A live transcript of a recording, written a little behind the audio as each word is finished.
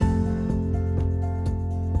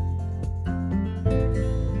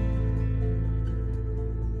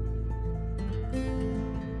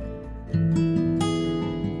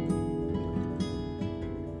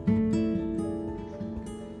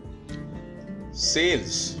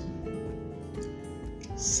Sales.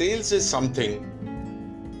 Sales is something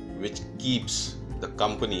which keeps the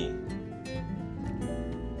company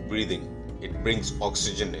breathing. It brings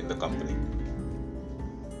oxygen in the company.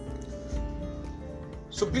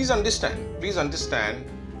 So please understand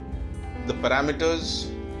the parameters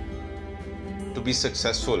to be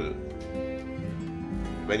successful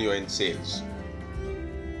when you are in sales.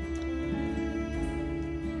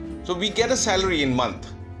 So we get a salary in month.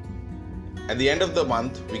 At the end of the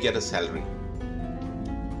month, we get a salary.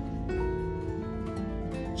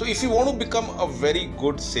 So if you want to become a very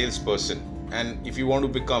good salesperson, and if you want to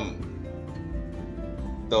become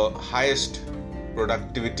the highest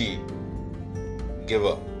productivity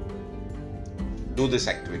giver, do this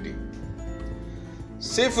activity.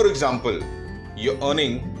 Say for example, you're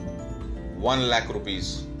earning 1 lakh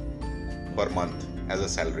rupees per month as a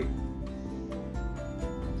salary.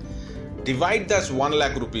 Divide that 1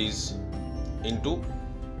 lakh rupees into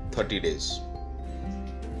 30 days.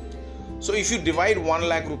 So if you divide 1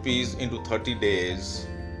 lakh rupees into 30 days,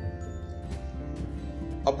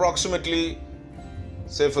 approximately,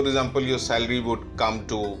 say for example, your salary would come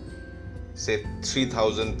to say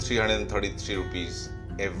 3,333 rupees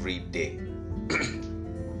every day.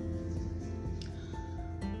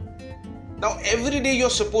 Now every day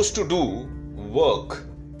you're supposed to do work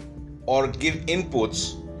or give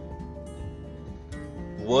inputs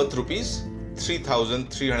worth rupees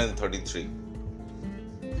 3,333.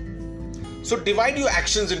 So divide your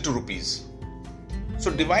actions into rupees.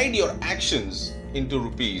 So divide your actions into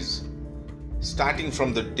rupees starting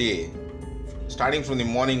from the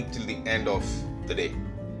morning till the end of the day.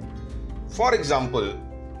 For example,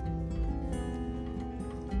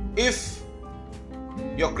 if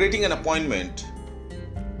you're creating an appointment,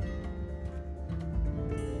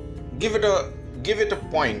 give it a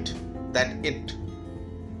point that it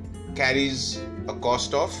carries a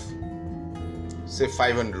cost of say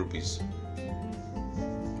 500 rupees.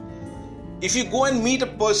 If you go and meet a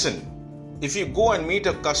person, if you go and meet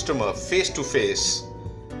a customer face to face,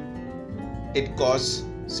 it costs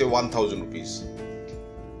say 1,000 rupees.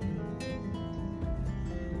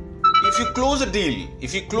 If you close a deal,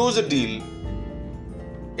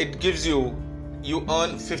 it gives you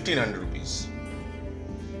earn 1,500 rupees.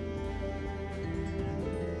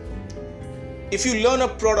 If you learn a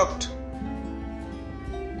product,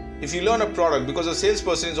 because a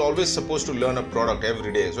salesperson is always supposed to learn a product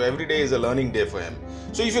every day. So every day is a learning day for him.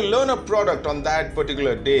 So if you learn a product on that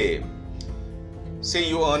particular day, say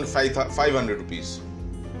you earn 500 rupees.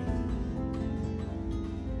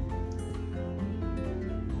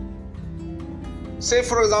 Say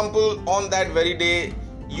for example, on that very day,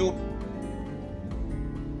 you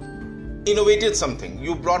innovated something.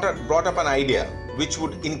 You brought up an idea which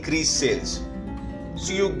would increase sales.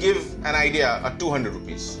 So you give an idea at 200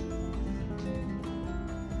 rupees.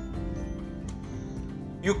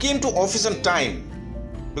 You came to office on time,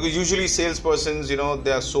 because usually salespersons,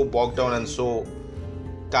 they are so bogged down and so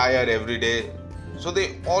tired every day. So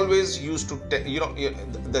they always used to,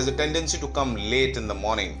 there's a tendency to come late in the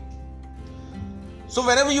morning. So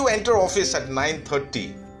whenever you enter office at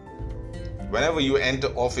 9:30,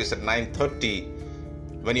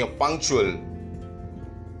 when you're punctual,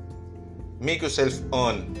 make yourself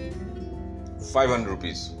earn 500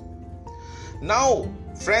 rupees. Now,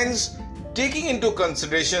 friends, taking into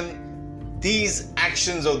consideration these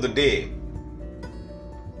actions of the day,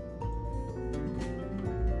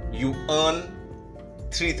 you earn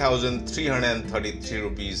 3,333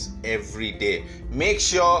 rupees every day. Make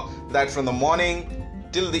sure that from the morning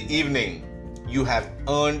till the evening, you have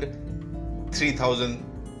earned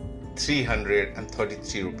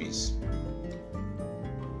 3,333 rupees.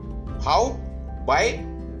 How? By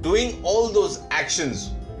doing all those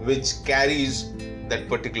actions which carries that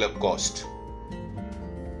particular cost.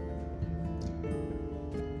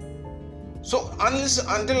 So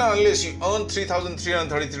unless you earn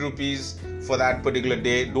 3,333 rupees for that particular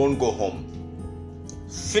day, don't go home.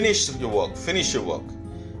 Finish your work.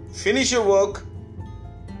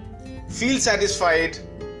 Feel satisfied.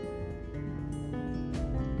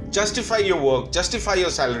 Justify your work, justify your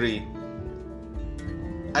salary,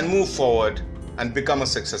 and move forward and become a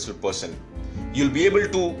successful person. You'll be able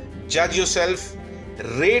to judge yourself,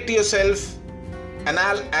 rate yourself,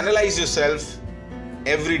 analyze yourself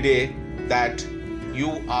every day, that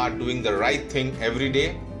you are doing the right thing every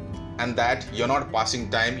day, and that you're not passing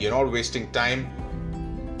time, you're not wasting time,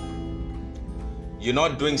 you're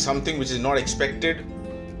not doing something which is not expected,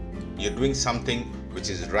 you're doing something which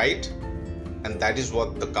is right, and that is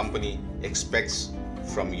what the company expects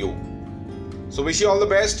from you. So wish you all the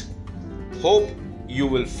best. Hope you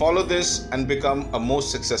will follow this and become a more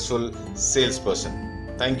successful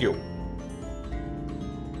salesperson. Thank you.